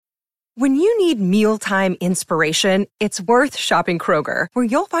When you need mealtime inspiration, it's worth shopping Kroger, where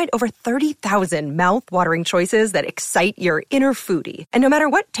you'll find over 30,000 mouth-watering choices that excite your inner foodie. And no matter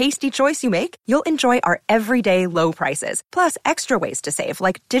what tasty choice you make, you'll enjoy our everyday low prices, plus extra ways to save,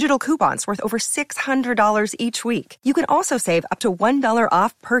 like digital coupons worth over $600 each week. You can also save up to $1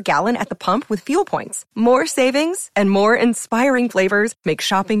 off per gallon at the pump with fuel points. More savings and more inspiring flavors make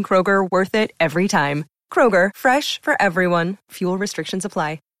shopping Kroger worth it every time. Kroger, fresh for everyone. Fuel restrictions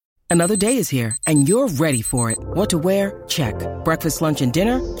apply. Another day is here, and you're ready for it. What to wear? Check. Breakfast, lunch, and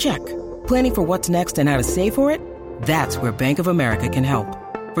dinner? Check. Planning for what's next and how to save for it? That's where Bank of America can help.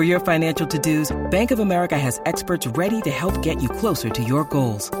 For your financial to-dos, Bank of America has experts ready to help get you closer to your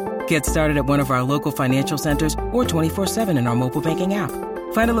goals. Get started at one of our local financial centers or 24/7 in our mobile banking app.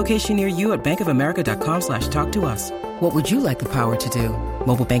 Find a location near you at bankofamerica.com/talktous. What would you like the power to do?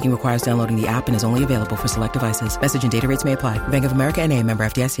 Mobile banking requires downloading the app and is only available for select devices. Message and data rates may apply. Bank of America NA, member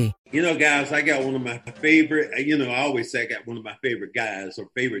FDIC. You know, guys, I got one of my favorite, I always say I got one of my favorite guys or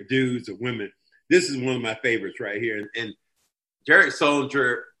favorite dudes or women. This is one of my favorites right here. And Jared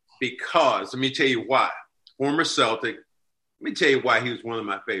Sullinger, because, let me tell you why. Former Celtic, let me tell you why he was one of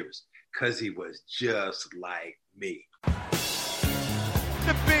my favorites. Because he was just like me.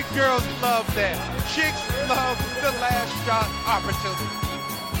 The big girls love that. Chicks love the last shot opportunity.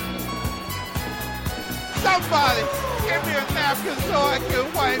 Somebody give me a napkin so I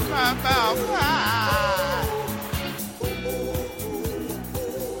can wipe my mouth.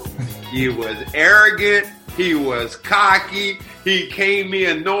 He was arrogant. He was cocky. He came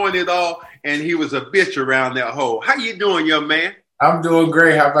in knowing it all, and he was a bitch around that hole. How you doing, young man? I'm doing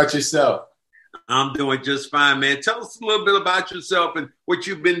great. How about yourself? I'm doing just fine, man. Tell us a little bit about yourself and what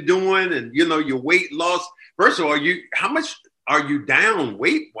you've been doing and, your weight loss. First of all, how much are you down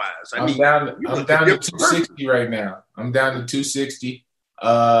weight-wise? I'm down to 260 right now. I'm down to 260.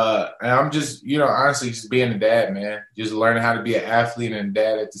 And I'm just, honestly just being a dad, man. Just learning how to be an athlete and a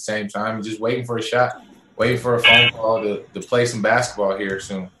dad at the same time and just waiting for a shot, waiting for a phone call to play some basketball here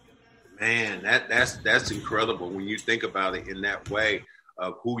soon. Man, that's incredible when you think about it in that way.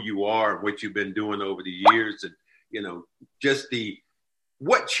 Of who you are and what you've been doing over the years and, just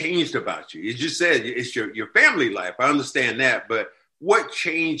what changed about you? As you said, it's your family life. I understand that, but what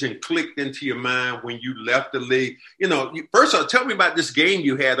changed and clicked into your mind when you left the league? First of all, tell me about this game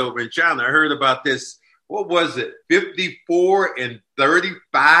you had over in China. I heard about this. What was it?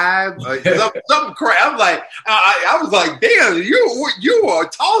 54-35? Something crazy. I'm like, I was like, damn, you are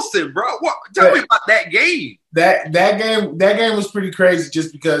tossing, bro. Tell me about that game. That game was pretty crazy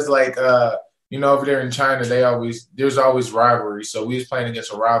just because, over there in China, there's always rivalry. So we was playing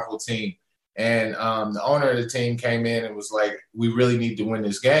against a rival team, and the owner of the team came in and was like, "We really need to win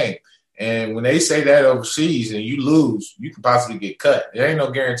this game." And when they say that overseas and you lose, you could possibly get cut. There ain't no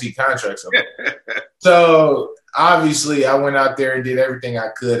guaranteed contracts. So obviously, I went out there and did everything I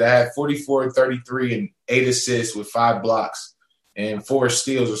could. I had 44, 33, and 8 assists with 5 blocks and 4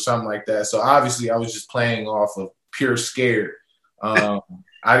 steals or something like that. So obviously, I was just playing off of pure scared. I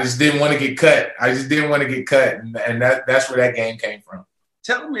just didn't want to get cut. And that's where that game came from.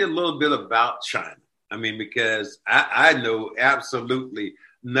 Tell me a little bit about China. I mean, because I know absolutely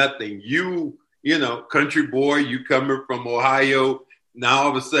nothing. You country boy, you coming from Ohio. Now all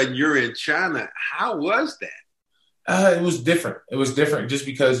of a sudden you're in China. How was that? It was different. It was different just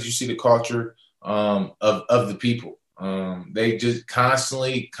because you see the culture of the people. They just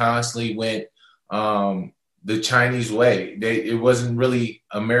constantly went the Chinese way. It wasn't really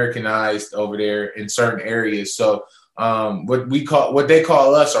Americanized over there in certain areas. So what they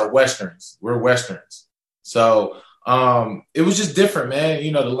call us are Westerns. We're Westerns. So it was just different, man.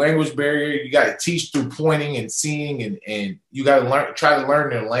 The language barrier, you got to teach through pointing and seeing and you got to try to learn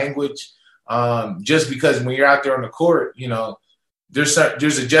their language. Just because when you're out there on the court, there's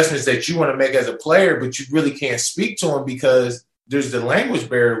adjustments that you want to make as a player, but you really can't speak to them because there's the language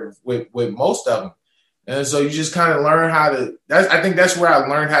barrier with most of them. And so you just kind of learn how to. I think that's where I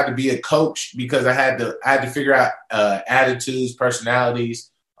learned how to be a coach because I had to figure out attitudes,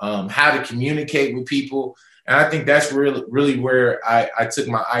 personalities, how to communicate with people, and I think that's really where I took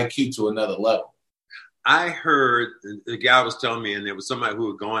my IQ to another level. I heard the guy was telling me, and there was somebody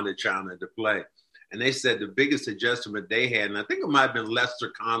who had gone to China to play, and they said the biggest adjustment they had, and I think it might have been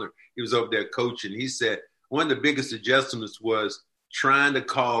Lester Connor. He was over there coaching. He said one of the biggest adjustments was trying to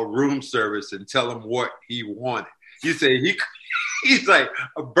call room service and tell him what he wanted. He said he's like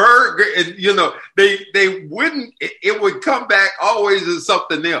a burger, and they wouldn't. It would come back always as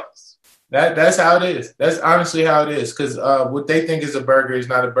something else. That's how it is. That's honestly how it is. Because what they think is a burger is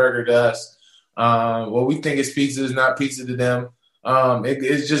not a burger to us. What we think is pizza is not pizza to them.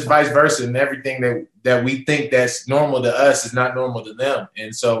 It's just vice versa, and everything that we think that's normal to us is not normal to them.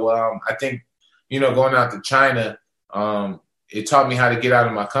 And so I think, going out to China, it taught me how to get out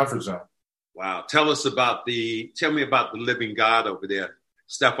of my comfort zone. Wow. Tell me about the living God over there,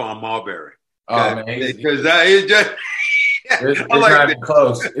 Stephon Marbury. Oh man, because it's just it's not even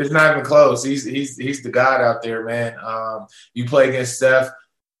close. It's not even close. He's the God out there, man. You play against Steph,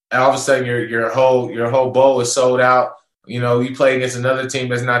 all of a sudden your whole bowl is sold out. You play against another team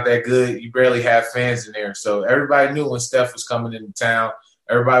that's not that good. You barely have fans in there. So everybody knew when Steph was coming into town.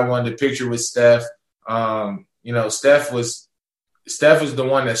 Everybody wanted a picture with Steph. Steph was the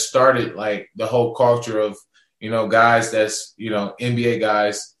one that started like the whole culture of, guys that's, NBA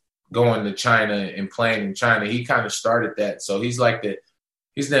guys going to China and playing in China. He kind of started that. So he's like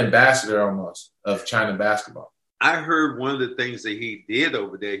he's the ambassador almost of China basketball. I heard one of the things that he did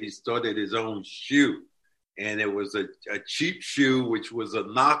over there, he started his own shoe. And it was a cheap shoe, which was a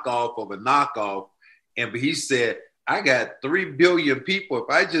knockoff of a knockoff. But he said, I got 3 billion people. If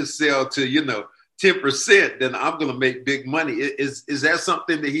I just sell to, 10%, then I'm going to make big money. Is that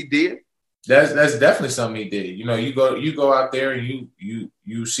something that he did? That's definitely something he did. You go out there and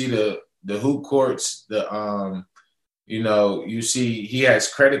you see the hoop courts, you see he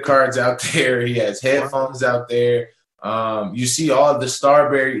has credit cards out there. He has headphones out there. You see all the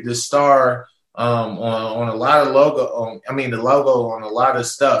star on a lot of the logo on a lot of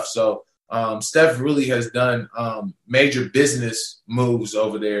stuff. So Steph really has done major business moves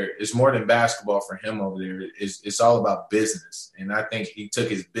over there. It's more than basketball for him over there. It's all about business. And I think he took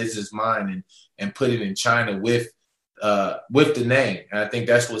his business mind and put it in China with the name. And I think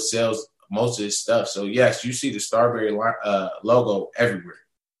that's what sells most of his stuff. So, yes, you see the Starberry logo everywhere.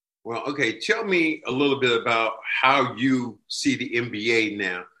 Well, okay, tell me a little bit about how you see the NBA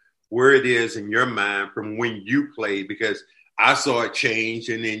now, where it is in your mind from when you played, because I saw it change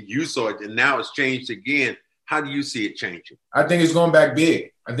and then you saw it and now it's changed again. How do you see it changing? I think it's going back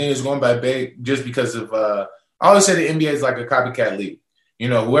big. Just because of I always say the NBA is like a copycat league.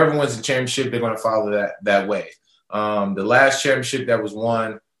 Whoever wins the championship, they're going to follow that way. The last championship that was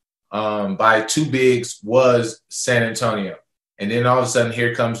won by 2 bigs was San Antonio. And then all of a sudden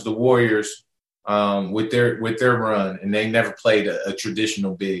here comes the Warriors with their run, and they never played a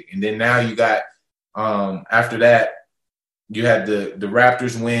traditional big. And then now you got after that, you had the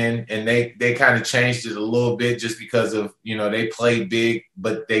Raptors win, and they kind of changed it a little bit just because of, they played big,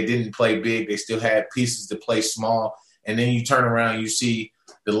 but they didn't play big. They still had pieces to play small. And then you turn around, you see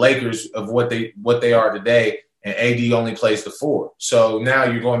the Lakers of what they are today, and AD only plays the 4. So now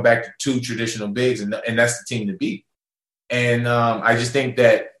you're going back to 2 traditional bigs, and that's the team to beat. And I just think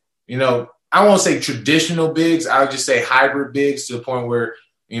that, I won't say traditional bigs. I would just say hybrid bigs, to the point where,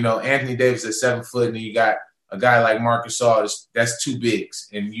 Anthony Davis at 7 foot, and then you got a guy like Marcus Gasol, that's 2 bigs,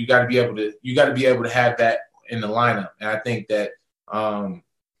 and you got to be able to have that in the lineup. And I think that the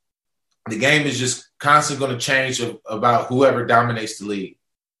game is just constantly going to change about whoever dominates the league.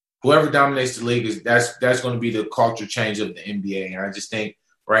 Whoever dominates the league that's going to be the culture change of the NBA. And I just think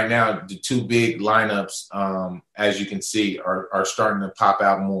right now the 2 big lineups, as you can see, are starting to pop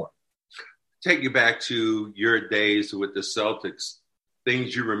out more. Take you back to your days with the Celtics.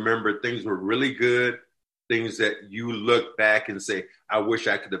 Things you remember, things were really good. Things that you look back and say, I wish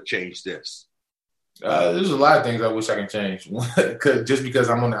I could have changed this? There's a lot of things I wish I could change, just because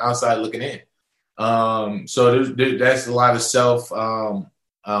I'm on the outside looking in. So that's a lot of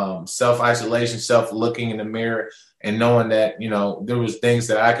self-isolation, self-looking in the mirror, and knowing that, there was things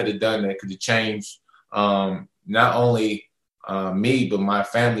that I could have done that could have changed not only me, but my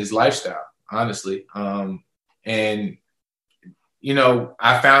family's lifestyle, honestly. And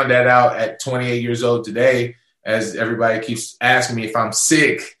I found that out at 28 years old today, as everybody keeps asking me if I'm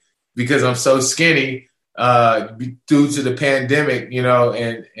sick because I'm so skinny due to the pandemic,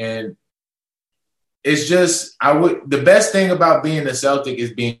 and it's just, the best thing about being a Celtic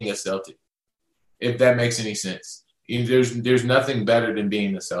is being a Celtic, if that makes any sense. There's nothing better than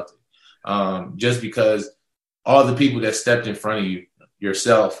being a Celtic, just because all the people that stepped in front of you,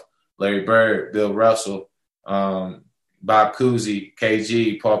 yourself, Larry Bird, Bill Russell, Bob Cousy,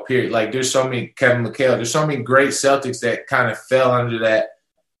 KG, Paul Pierce, like there's so many, Kevin McHale, there's so many great Celtics that kind of fell under that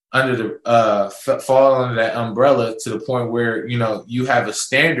umbrella, to the point where, you have a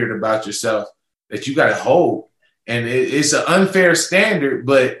standard about yourself that you got to hold. And it's an unfair standard,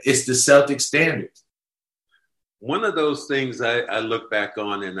 but it's the Celtic standard. One of those things I look back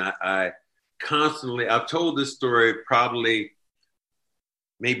on, and I constantly, I've told this story probably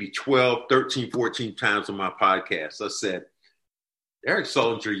maybe 12, 13, 14 times on my podcast. I said, Eric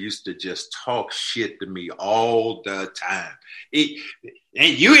Sullinger used to just talk shit to me all the time. And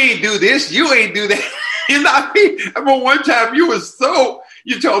you ain't do this, you ain't do that. You know what I mean? I remember one time you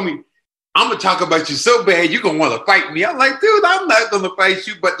told me, I'm going to talk about you so bad, you're going to want to fight me. I'm like, dude, I'm not going to fight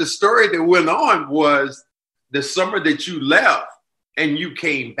you. But the story that went on was the summer that you left and you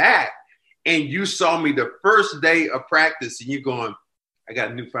came back and you saw me the first day of practice and you're going, I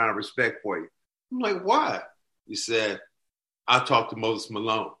got a newfound respect for you. I'm like, why? You said, I talked to Moses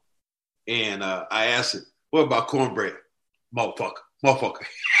Malone and I asked him, what about cornbread? Motherfucker.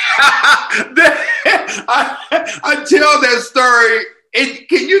 I tell that story. And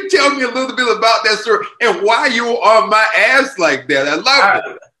can you tell me a little bit about that story and why you were on my ass like that? I love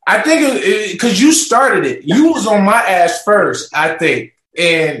it. I think because you started it. You was on my ass first, I think.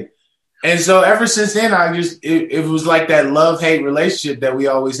 And so ever since then, it was like that love-hate relationship that we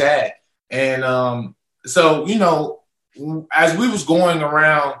always had. And so, you know, as we was going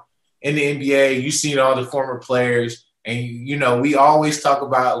around in the NBA, you seen all the former players, and, you know, we always talk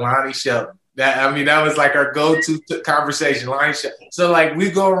about Lonnie Shelton. That was like our go-to conversation, Lonnie Shelton. So, like,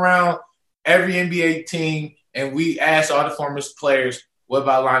 we go around every NBA team, and we ask all the former players, what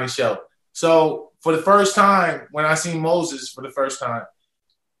about Lonnie Shelton? So, for the first time, when I seen Moses for the first time,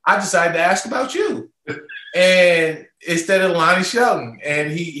 I decided to ask about you. And instead of Lonnie Shelton.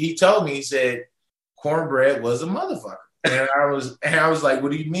 And he told me, he said, cornbread was a motherfucker. And I was like,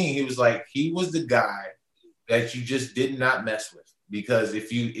 what do you mean? He was like, he was the guy that you just did not mess with, because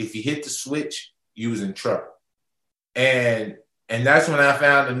if you hit the switch, you was in trouble. And that's when I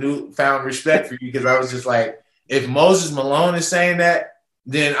found respect for you, because I was just like, if Moses Malone is saying that,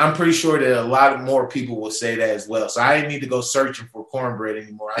 then I'm pretty sure that a lot of more people will say that as well. So I didn't need to go searching for cornbread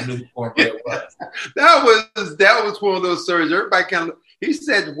anymore. I knew who cornbread was. That was one of those stories. Everybody kind of, he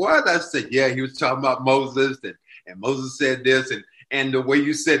said, what? I said, yeah, he was talking about Moses, and Moses said this, and the way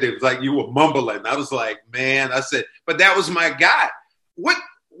you said it was like you were mumbling. I was like, man, I said, but that was my guy.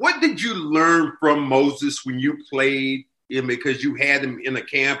 What did you learn from Moses when you played him? Because you had him in a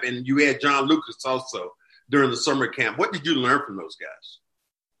camp, and you had John Lucas also during the summer camp. What did you learn from those guys?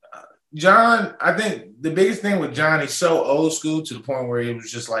 John, I think the biggest thing with John, he's so old school to the point where it was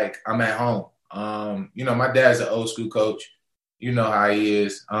just like, I'm at home. You know, my dad's an old school coach. You know how he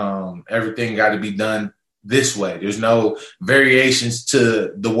is. Everything got to be done this way. There's no variations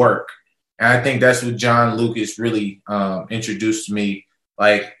to the work. And I think that's what John Lucas really introduced to me,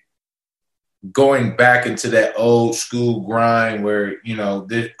 like going back into that old school grind where, you know,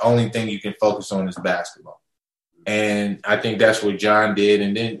 the only thing you can focus on is basketball. And I think that's what John did.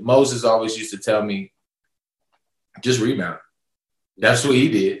 And then Moses always used to tell me, just rebound. That's what he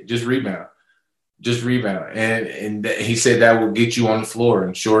did. Just rebound. And he said that will get you on the floor.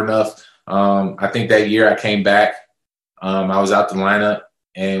 And sure enough, I think that year I came back, I was out the lineup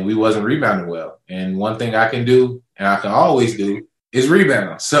and we wasn't rebounding well. And one thing I can do, and I can always do, is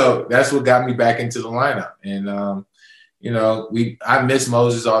rebound. So that's what got me back into the lineup. And, you know, I miss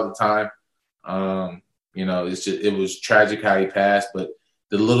Moses all the time. You know, it was tragic how he passed, but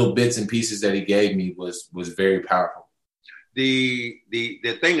the little bits and pieces that he gave me was very powerful. The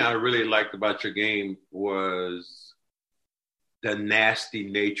thing I really liked about your game was the nasty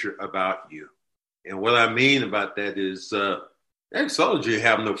nature about you. And what I mean about that is Eric Sullinger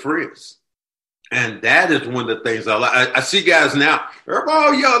have no friends. And that is one of the things I like. I see guys now,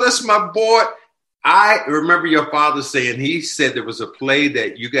 oh, yo, that's my boy. I remember your father saying, he said there was a play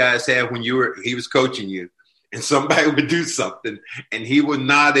that you guys had when he was coaching you, and somebody would do something and he would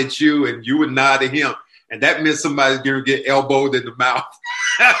nod at you and you would nod at him. And that meant somebody's going to get elbowed in the mouth.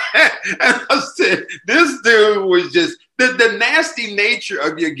 And I said, this dude was just, the nasty nature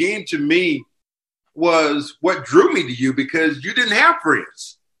of your game to me was what drew me to you, because you didn't have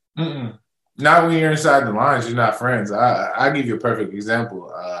friends. Mm-mm. Not when you're inside the lines, you're not friends. I'll give you a perfect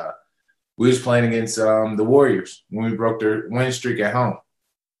example. We was playing against the Warriors when we broke their win streak at home.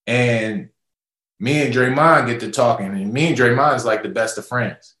 And me and Draymond get to talking. And me and Draymond is like the best of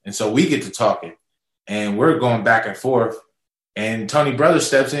friends. And so we get to talking. And we're going back and forth. And Tony Brothers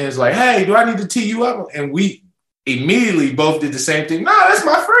steps in and is like, hey, do I need to tee you up? And we immediately both did the same thing. No, that's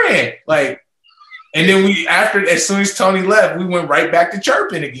my friend. Like, and then as soon as Tony left, we went right back to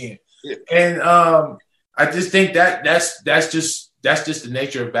chirping again. Yeah. And I just think that's just the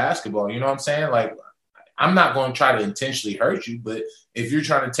nature of basketball. You know what I'm saying? Like, I'm not going to try to intentionally hurt you, but if you're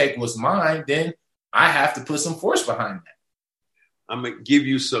trying to take what's mine, then I have to put some force behind that. I'm going to give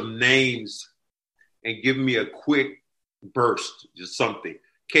you some names and give me a quick burst, just something.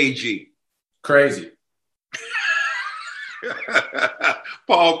 KG. Crazy.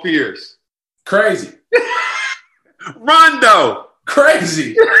 Paul Pierce. Crazy. Rondo.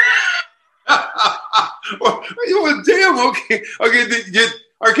 Crazy. Well, damn.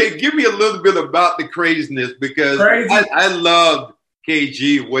 Okay. Give me a little bit about the craziness because I loved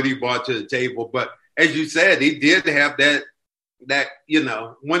KG what he brought to the table. But as you said, he did have that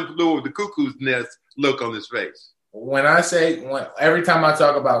one flew over the cuckoo's nest look on his face. Every time I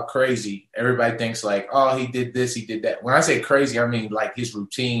talk about crazy, everybody thinks like, oh, he did this, he did that. When I say crazy, I mean like his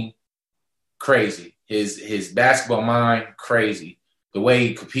routine, crazy. His basketball mind, crazy. The way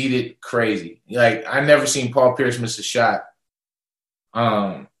he competed, crazy. Like I never seen Paul Pierce miss a shot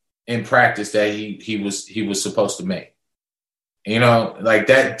in practice that he was supposed to make. Like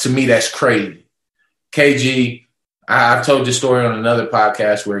that to me, that's crazy. KG, I've told this story on another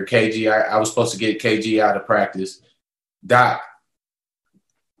podcast where KG, I was supposed to get KG out of practice. Doc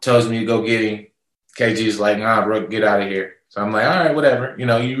tells me to go get him. KG is like, nah, bro, get out of here. So I'm like, all right, whatever.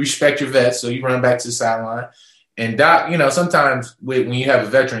 You respect your vets, so you run back to the sideline. And Doc, sometimes when you have a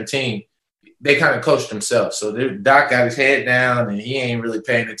veteran team, they kind of coach themselves. So Doc got his head down, and he ain't really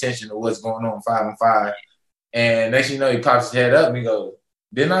paying attention to what's going on 5-on-5. And next thing you know, he pops his head up, and he goes,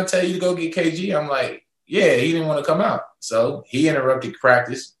 didn't I tell you to go get KG? I'm like, yeah, he didn't want to come out. So he interrupted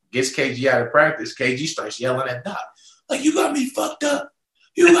practice, gets KG out of practice. KG starts yelling at Doc, like, you got me fucked up.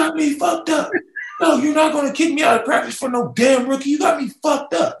 You got me fucked up. No, you're not going to kick me out of practice for no damn rookie. You got me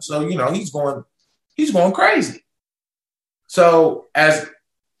fucked up. So, he's going crazy. So as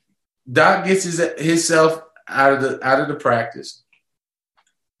Doc gets himself out of the practice,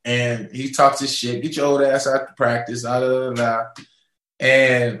 and he talks his shit, get your old ass out the practice,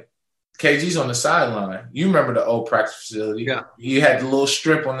 and KG's on the sideline. You remember the old practice facility? Yeah. You had the little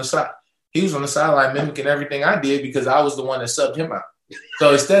strip on the side. He was on the sideline mimicking everything I did because I was the one that subbed him out.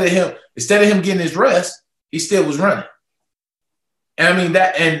 So instead of him getting his rest, he still was running. And I mean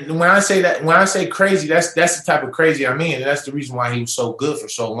that. And when I say crazy, that's the type of crazy I mean. And that's the reason why he was so good for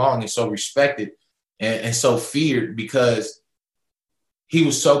so long and so respected and so feared, because he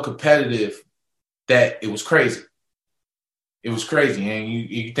was so competitive that it was crazy. It was crazy. And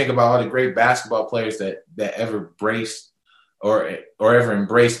you think about all the great basketball players that ever embraced or ever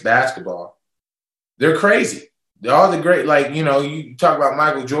embraced basketball. They're crazy. They're all the great, you talk about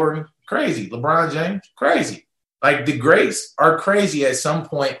Michael Jordan, crazy. LeBron James, crazy. Like the greats are crazy at some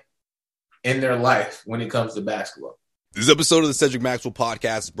point in their life when it comes to basketball. This episode of the Cedric Maxwell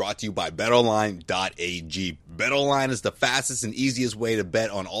Podcast is brought to you by BetOnline.ag. BetOnline is the fastest and easiest way to bet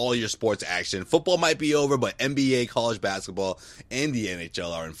on all your sports action. Football might be over, but NBA, college basketball, and the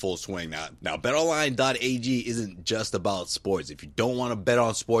NHL are in full swing now. Now, BetOnline.ag isn't just about sports. If you don't want to bet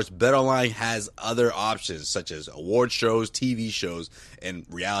on sports, BetOnline has other options such as award shows, TV shows, and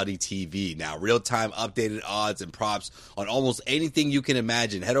reality TV. Now, real-time updated odds and props on almost anything you can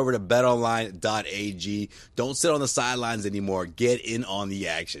imagine. Head over to BetOnline.ag. Don't sit on the sidelines anymore. Get in on the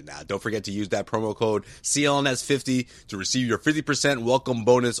action. Now, don't forget to use that promo code CLNS50 to receive your 50% welcome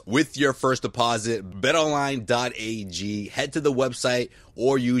bonus with your first deposit. BetOnline.ag. Head to the website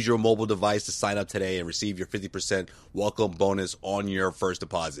or use your mobile device to sign up today and receive your 50% welcome bonus on your first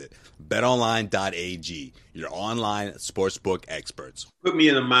deposit. BetOnline.ag, your online sportsbook experts. Put me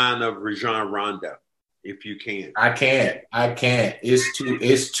in the mind of Rajon Rondo, if you can. I can't. It's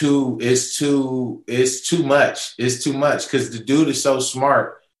too much. It's too much because the dude is so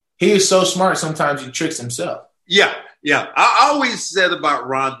smart. He is so smart. Sometimes he tricks himself. Yeah. I always said about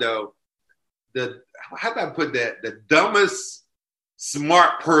Rondo, how do I put that? The dumbest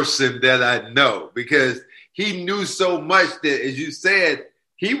smart person that I know, because he knew so much that, as you said,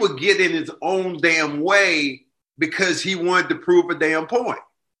 he would get in his own damn way because he wanted to prove a damn point.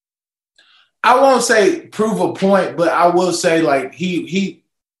 I won't say prove a point, but I will say like he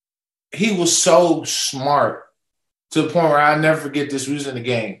was so smart to the point where I'll never forget this. We was in the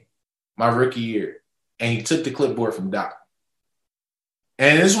game my rookie year, and he took the clipboard from Doc.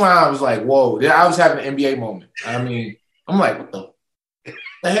 And this is when I was like, whoa, I was having an NBA moment. I mean, I'm like, what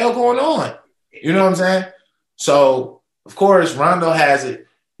the hell going on? You know what I'm saying? So, of course, Rondo has it.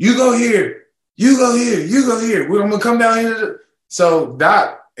 You go here. You go here. You go here. I'm going to come down here. So,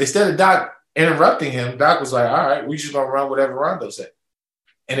 Doc, instead of Doc interrupting him, Doc was like, all right, we just going to run whatever Rondo said.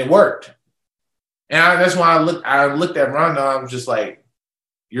 And it worked. And that's why I looked at Rondo. I was just like,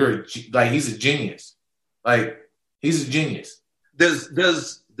 he's a genius. Like, he's a genius. Does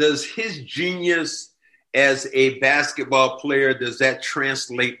his genius as a basketball player, does that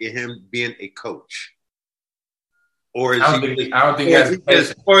translate to him being a coach? Or is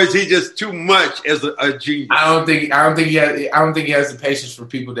he just too much as a genius? I don't think he has the patience for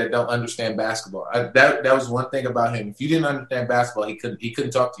people that don't understand basketball. That was one thing about him. If you didn't understand basketball, he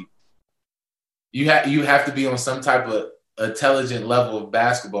couldn't talk to you. You have to be on some type of intelligent level of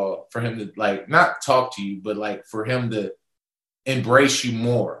basketball for him to like not talk to you, but like for him to embrace you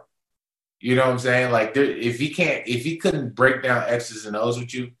more. You know what I'm saying? Like if he couldn't break down X's and O's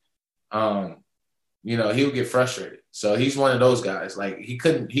with you, he'll get frustrated. So he's one of those guys. Like he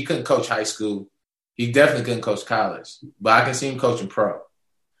couldn't coach high school. He definitely couldn't coach college, but I can see him coaching pro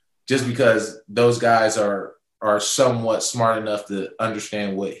just because those guys are somewhat smart enough to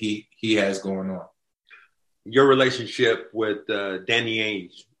understand what he has going on. Your relationship with Danny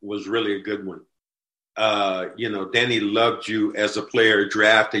Ainge was really a good one. Danny loved you as a player,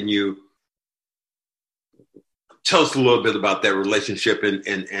 drafting you. Tell us a little bit about that relationship and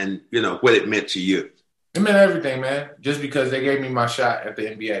what it meant to you. It meant everything, man. Just because they gave me my shot at the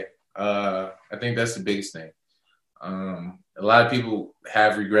NBA. I think that's the biggest thing. A lot of people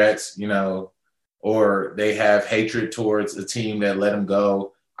have regrets, or they have hatred towards a team that let them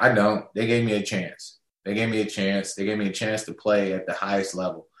go. I don't. They gave me a chance. They gave me a chance to play at the highest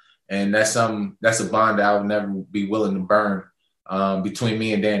level. And that's a bond that I would never be willing to burn between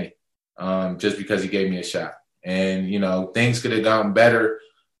me and Danny, just because he gave me a shot. And, things could have gone better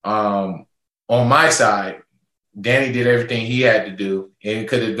on my side. Danny did everything he had to do, and it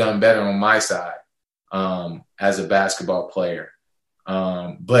could have done better on my side as a basketball player.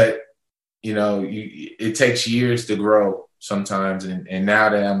 But, it takes years to grow sometimes. And now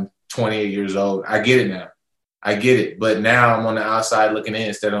that I'm 28 years old, I get it now. I get it. But now I'm on the outside looking in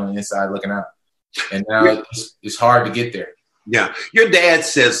instead of on the inside looking out. And now it's hard to get there. Yeah. Your dad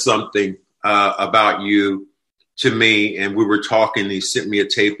says something about you to me, and we were talking. He sent me a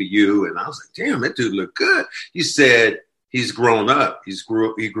tape of you, and I was like, damn, that dude look good. He said he's grown up. He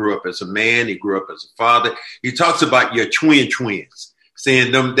grew up as a man. He grew up as a father. He talks about your twins,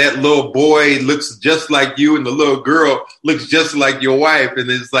 saying that little boy looks just like you and the little girl looks just like your wife. And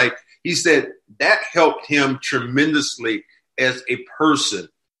it's like, he said that helped him tremendously as a person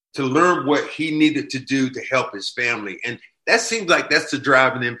to learn what he needed to do to help his family. And that seems like that's the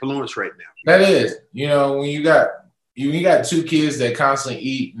driving influence right now. That is, when you got two kids that constantly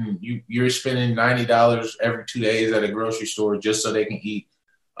eat and you're spending $90 every 2 days at a grocery store just so they can eat,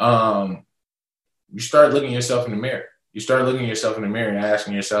 you start looking yourself in the mirror. You start looking yourself in the mirror and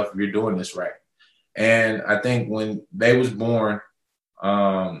asking yourself if you're doing this right. And I think when they was born,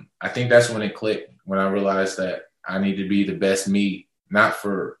 I think that's when it clicked, when I realized that I need to be the best me, not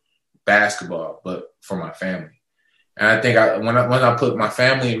for basketball, but for my family. And I think when I put my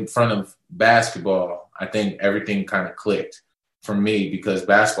family in front of basketball, I think everything kind of clicked for me because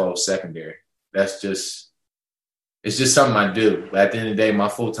basketball was secondary. It's just something I do. But at the end of the day, my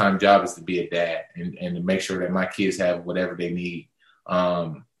full-time job is to be a dad and to make sure that my kids have whatever they need,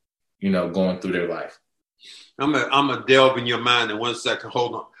 going through their life. I'm gonna delve in your mind in 1 second.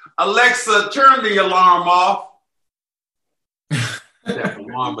 Hold on. Alexa, turn the alarm off. That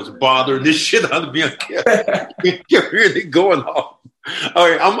alarm was bothering this shit out of me. You're really going off. All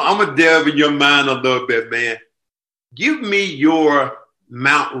right, I'm gonna delve in your mind a little bit, man. Give me your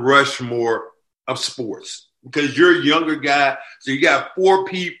Mount Rushmore of sports because you're a younger guy. So you got 4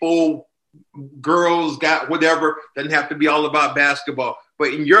 people, girls, got whatever. Doesn't have to be all about basketball.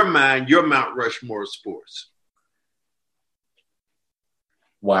 But in your mind, your Mount Rushmore of sports.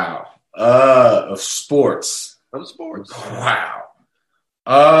 Wow. Of sports. Of sports. Wow.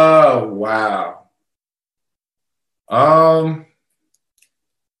 Oh, wow.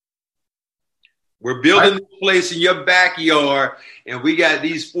 We're building this place in your backyard, and we got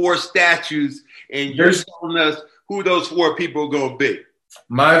these 4 statues, and you're telling us who those 4 people are going to be.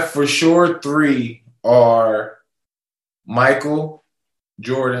 My for sure 3 are Michael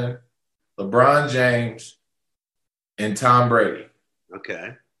Jordan, LeBron James, and Tom Brady.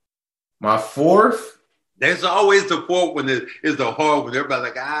 Okay. My 4th. There's always the 4th one is the hard one.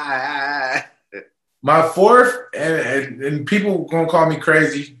 Everybody's like, My 4th, and people going to call me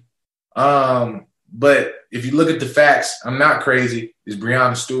crazy. But if you look at the facts, I'm not crazy, is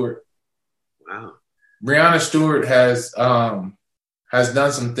Breonna Stewart. Wow. Breonna Stewart has done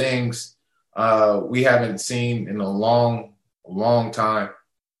some things we haven't seen in a long time.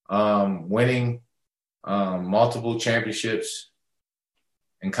 Winning multiple championships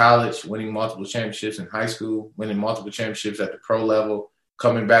in college, winning multiple championships in high school, winning multiple championships at the pro level,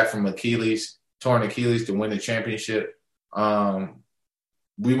 coming back from torn Achilles to win the championship.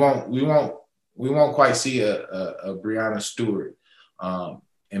 We won't quite see a Breonna Stewart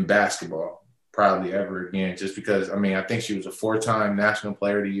in basketball probably ever again, just because, I think she was a 4-time National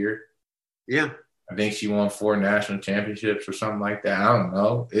Player of the Year. Yeah. I think she won 4 national championships or something like that. I don't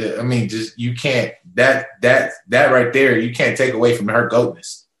know. You can't, that right there, you can't take away from her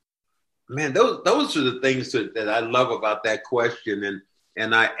GOATness. Man, those are the things that I love about that question.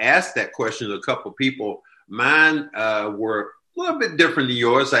 And I asked that question to a couple of people. Mine were a little bit different than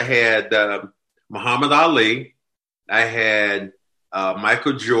yours. I had Muhammad Ali. I had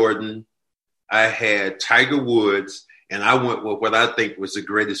Michael Jordan. I had Tiger Woods. And I went with what I think was the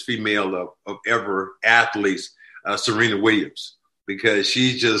greatest female of ever athletes, Serena Williams, because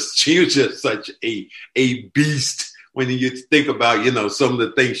she was just such a beast when you think about, some of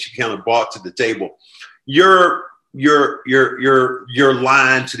the things she kind of brought to the table. Your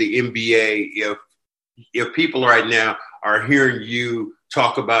line to the NBA, if people right now are hearing you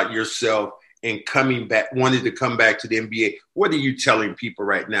talk about yourself and coming back, wanting to come back to the NBA, what are you telling people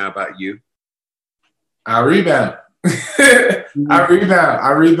right now about you? I rebound. I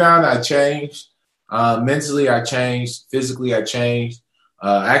rebound. I changed. Mentally, I changed. Physically, I changed.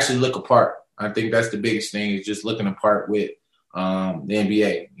 I actually look apart. I think that's the biggest thing, is just looking apart with the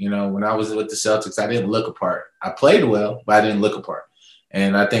NBA. When I was with the Celtics, I didn't look apart. I played well, but I didn't look apart.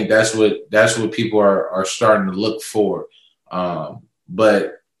 And I think that's what people are starting to look for.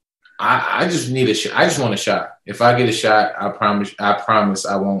 But I just need a shot. I just want a shot. If I get a shot, I promise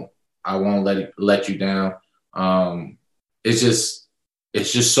I won't let you down. It's just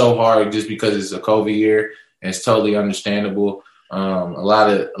so hard just because it's a COVID year, and it's totally understandable. A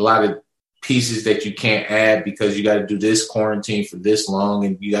lot of pieces that you can't add because you got to do this quarantine for this long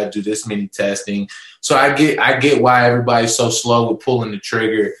and you got to do this many testing. So I get why everybody's so slow with pulling the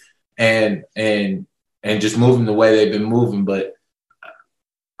trigger and just moving the way they've been moving. But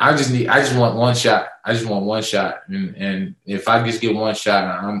I just want one shot. I just want one shot. And if I just get one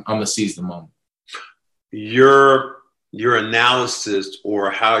shot, I'm going to seize the moment. Your analysis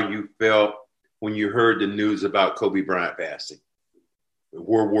or how you felt when you heard the news about Kobe Bryant passing,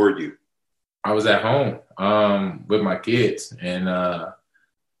 where were you? I was at home with my kids, and I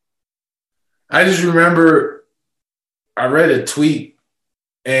just remember I read a tweet,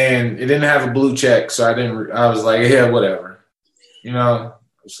 and it didn't have a blue check, so I was like, yeah, whatever.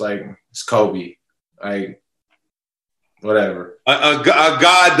 It's like, it's Kobe. Like, whatever. A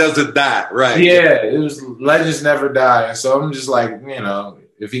God doesn't die, right? Yeah, it was legends never die. And so I'm just like,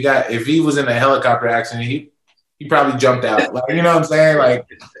 if he was in a helicopter accident, he probably jumped out. Like, you know what I'm saying? Like,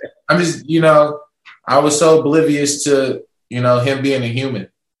 I'm just, I was so oblivious to, him being a human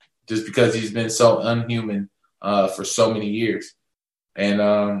just because he's been so unhuman for so many years. And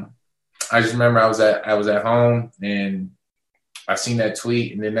I just remember I was at home and I seen that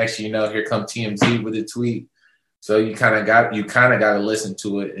tweet, and then next thing you know, here come TMZ with a tweet. So you kind of got to listen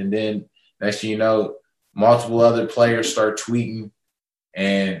to it. And then next thing you know, multiple other players start tweeting,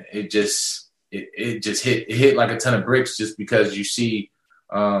 and it just hit like a ton of bricks just because you see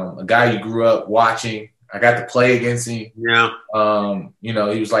a guy you grew up watching. I got to play against him. Yeah.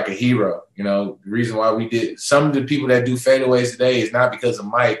 He was like a hero. The reason why we did some of the people that do fadeaways today is not because of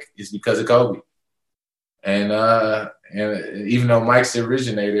Mike, it's because of Kobe. And even though Mike's the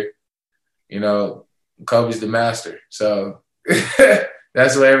originator, Kobe's the master. So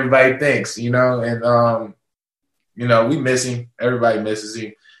that's what everybody thinks, and we miss him. Everybody misses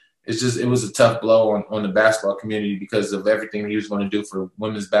him. It was a tough blow on the basketball community because of everything he was going to do for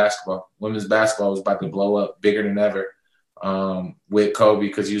women's basketball. Women's basketball was about to blow up bigger than ever with Kobe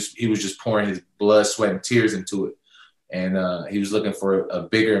because he was just pouring his blood, sweat, and tears into it. And he was looking for a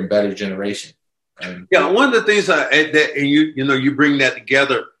bigger and better generation. Yeah, one of the things you bring that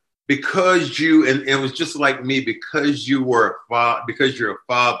together because and it was just like me, because you're a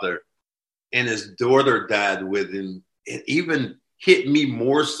father and his daughter died with him, it even hit me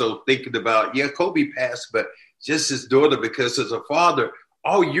more so thinking about, Kobe passed, but just his daughter, because as a father,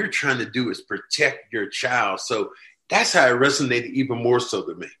 all you're trying to do is protect your child. So that's how it resonated even more so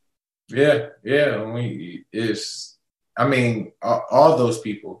to me. Yeah. All those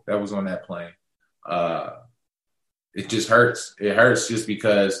people that was on that plane, it just hurts. It hurts just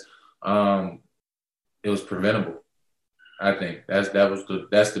because it was preventable. I think that's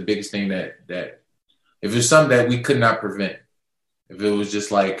the biggest thing that if it's something that we could not prevent, if it was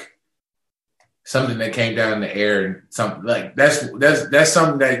just like something that came down in the air and something like that's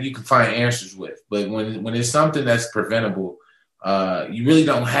something that you can find answers with. But when it's something that's preventable, you really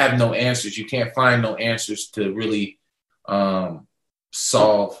don't have no answers. You can't find no answers to really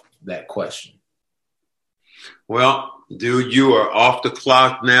solve that question. Well, dude, you are off the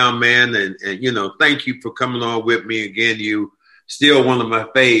clock now, man. And thank you for coming on with me again. You still one of my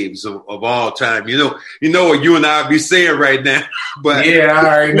faves of all time. You know what you and I be saying right now. But yeah, I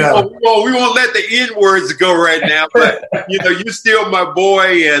already know. We won't let the N words go right now. But you're still my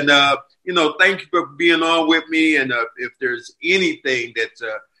boy, and thank you for being on with me. And if there's anything that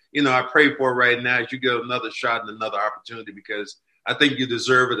I pray for right now is you get another shot and another opportunity, because I think you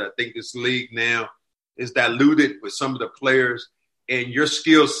deserve it. I think this league now is diluted with some of the players, and your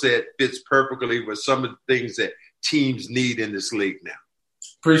skill set fits perfectly with some of the things that teams need in this league now.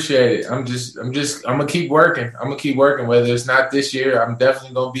 Appreciate it. I'm gonna keep working. Whether it's not this year, I'm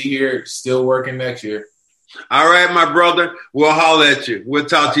definitely gonna be here still working next year. All right, my brother. We'll holler at you. We'll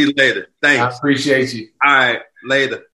talk to you later. Thanks. I appreciate you. All right, later.